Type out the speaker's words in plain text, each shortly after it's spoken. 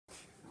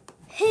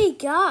Hey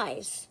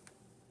guys,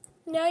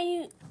 now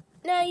you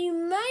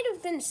might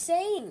have been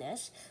saying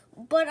this,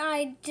 but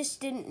I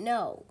just didn't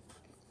know.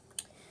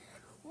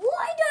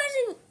 Why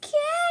doesn't Canada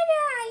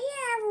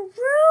have a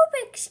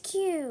Rubik's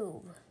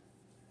Cube?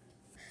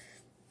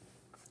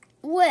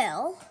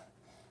 Well,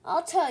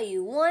 I'll tell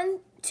you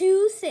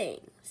two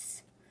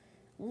things.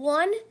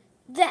 One,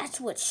 that's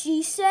what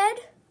she said.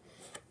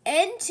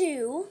 And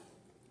two,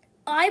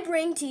 I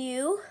bring to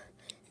you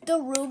the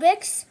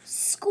Rubik's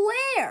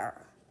Square.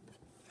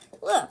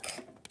 Look,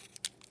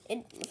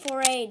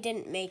 4A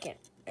didn't make it,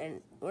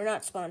 and we're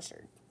not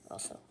sponsored,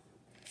 also.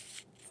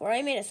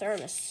 4A made a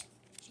thermos.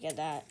 You get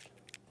that.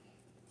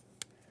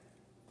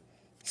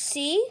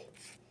 See?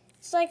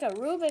 It's like a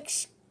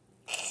Rubik's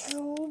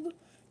Cube,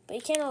 but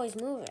you can't always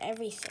move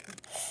everything.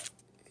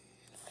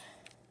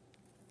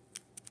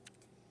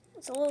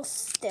 It's a little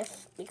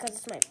stiff because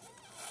it's my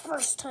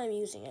first time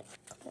using it.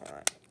 Come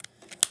on.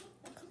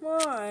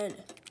 Come on.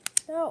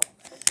 No.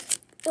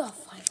 Oh,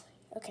 finally.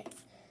 Okay.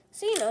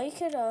 So, you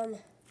could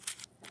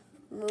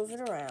move it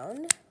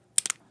around.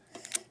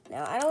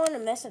 Now, I don't want to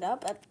mess it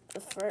up at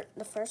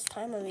the first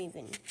time I'm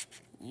even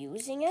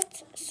using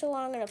it, so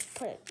I'm going to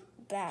bring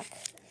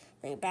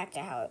it back to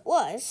how it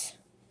was.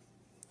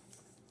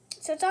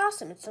 So, it's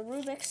awesome. It's a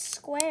Rubik's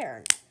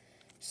Square.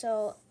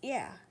 So,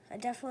 yeah, I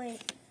definitely,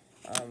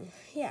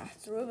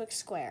 it's a Rubik's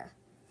Square.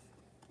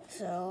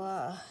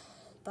 So,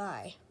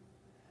 bye.